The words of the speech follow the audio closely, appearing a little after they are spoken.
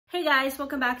Hey guys,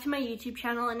 welcome back to my YouTube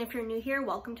channel, and if you're new here,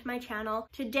 welcome to my channel.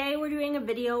 Today we're doing a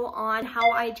video on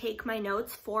how I take my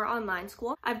notes for online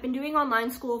school. I've been doing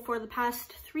online school for the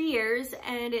past 3 years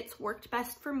and it's worked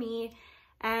best for me.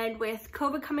 And with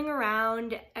COVID coming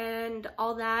around and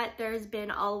all that, there's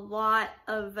been a lot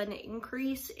of an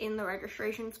increase in the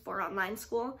registrations for online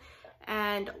school,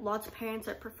 and lots of parents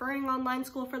are preferring online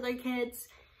school for their kids.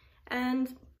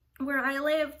 And where I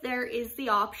live, there is the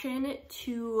option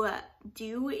to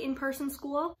do in-person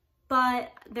school,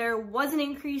 but there was an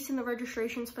increase in the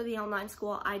registrations for the online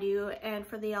school I do, and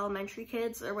for the elementary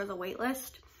kids, there was a wait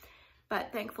list.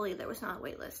 But thankfully, there was not a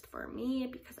wait list for me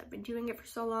because I've been doing it for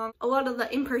so long. A lot of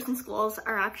the in-person schools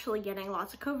are actually getting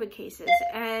lots of COVID cases,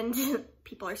 and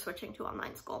people are switching to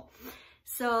online school.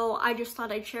 So I just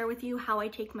thought I'd share with you how I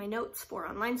take my notes for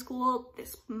online school.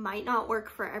 This might not work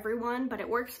for everyone, but it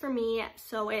works for me,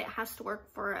 so it has to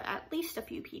work for at least a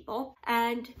few people.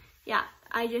 And yeah,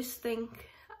 I just think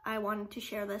I wanted to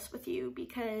share this with you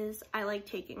because I like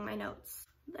taking my notes.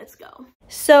 Let's go.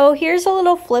 So here's a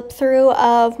little flip through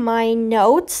of my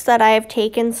notes that I've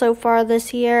taken so far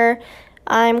this year.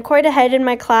 I'm quite ahead in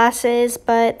my classes,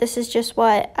 but this is just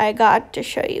what I got to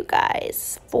show you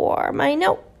guys for my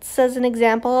notes as an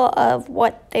example of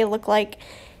what they look like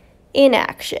in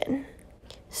action.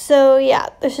 So yeah,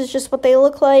 this is just what they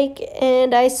look like,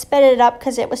 and I sped it up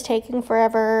because it was taking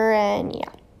forever, and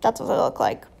yeah, that's what they look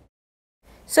like.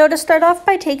 So to start off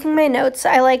by taking my notes,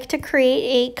 I like to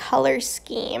create a color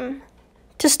scheme.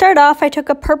 To start off, I took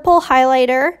a purple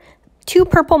highlighter, 2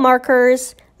 purple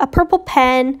markers, a purple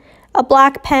pen, a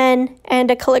black pen,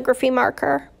 and a calligraphy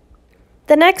marker.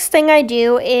 The next thing I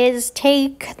do is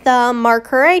take the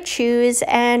marker I choose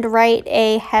and write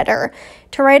a header.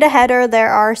 To write a header,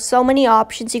 there are so many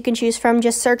options you can choose from.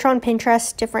 Just search on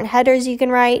Pinterest, different headers you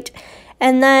can write.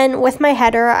 And then with my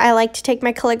header, I like to take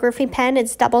my calligraphy pen.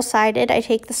 It's double-sided. I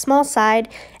take the small side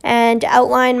and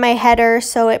outline my header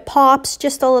so it pops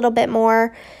just a little bit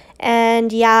more.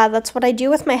 And yeah, that's what I do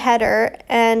with my header.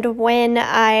 And when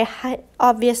I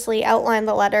obviously outline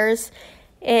the letters,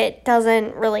 it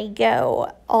doesn't really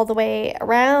go all the way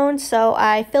around, so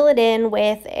I fill it in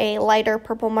with a lighter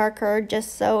purple marker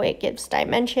just so it gives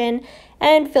dimension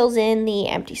and fills in the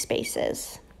empty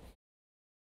spaces.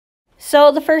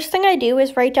 So the first thing I do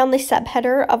is write down the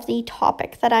subheader of the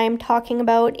topic that I am talking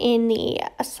about in the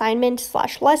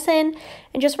assignment/lesson,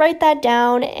 and just write that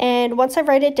down. And once I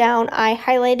write it down, I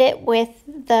highlight it with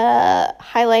the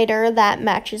highlighter that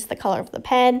matches the color of the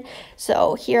pen.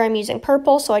 So here I'm using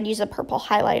purple, so I'd use a purple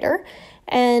highlighter.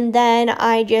 And then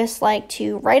I just like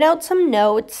to write out some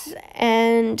notes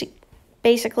and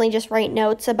basically just write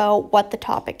notes about what the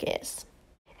topic is.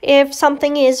 If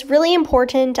something is really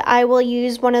important, I will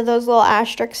use one of those little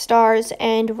asterisk stars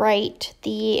and write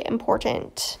the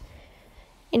important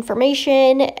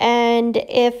information. And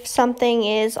if something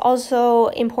is also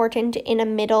important in the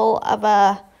middle of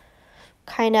a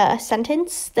kind of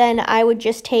sentence, then I would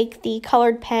just take the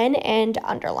colored pen and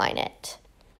underline it.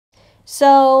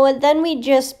 So then we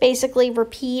just basically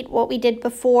repeat what we did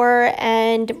before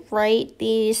and write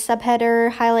the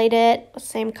subheader, highlight it,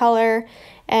 same color,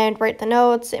 and write the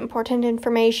notes, important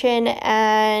information,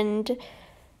 and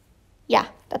yeah,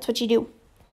 that's what you do.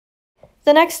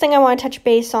 The next thing I want to touch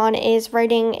base on is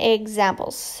writing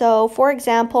examples. So for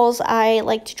examples, I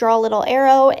like to draw a little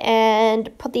arrow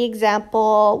and put the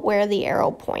example where the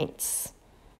arrow points.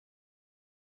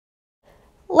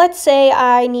 Let's say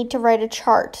I need to write a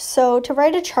chart. So to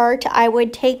write a chart, I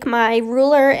would take my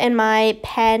ruler and my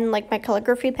pen, like my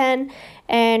calligraphy pen,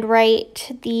 and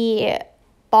write the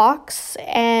box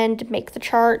and make the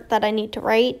chart that I need to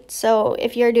write. So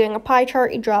if you're doing a pie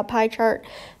chart, you draw a pie chart,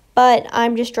 but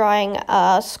I'm just drawing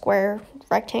a square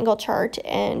rectangle chart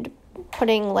and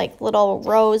putting like little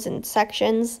rows and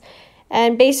sections.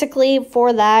 And basically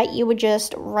for that, you would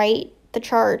just write the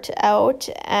chart out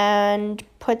and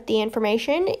put the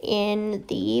information in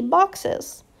the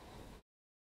boxes.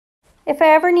 If I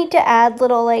ever need to add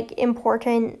little like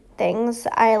important things,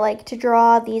 I like to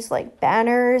draw these like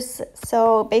banners.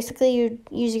 So basically you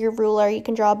use your ruler, you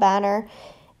can draw a banner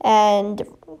and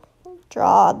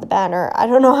draw the banner. I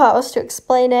don't know how else to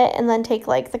explain it. And then take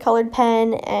like the colored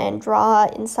pen and draw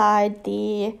inside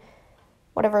the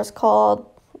whatever it's called,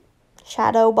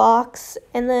 shadow box,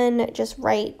 and then just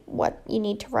write what you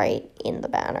need to write in the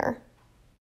banner.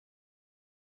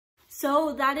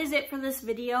 So that is it for this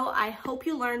video. I hope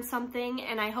you learned something,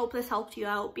 and I hope this helped you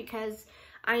out, because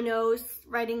I know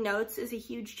writing notes is a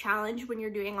huge challenge when you're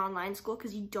doing online school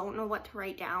because you don't know what to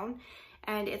write down.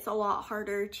 and it's a lot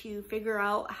harder to figure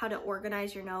out how to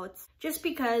organize your notes just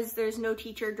because there's no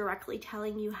teacher directly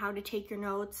telling you how to take your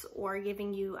notes or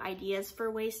giving you ideas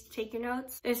for ways to take your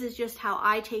notes. This is just how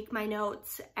I take my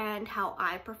notes and how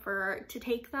I prefer to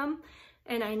take them.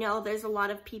 And I know there's a lot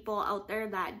of people out there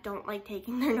that don't like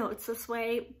taking their notes this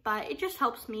way, but it just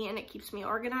helps me and it keeps me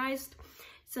organized.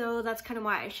 So that's kind of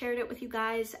why I shared it with you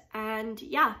guys. And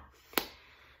yeah,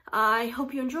 I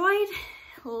hope you enjoyed.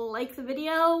 Like the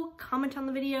video, comment on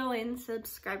the video, and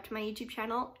subscribe to my YouTube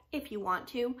channel if you want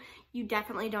to. You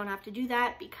definitely don't have to do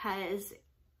that because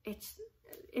if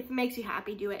it makes you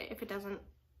happy, do it. If it doesn't,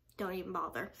 don't even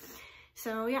bother.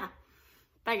 So yeah,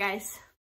 bye guys.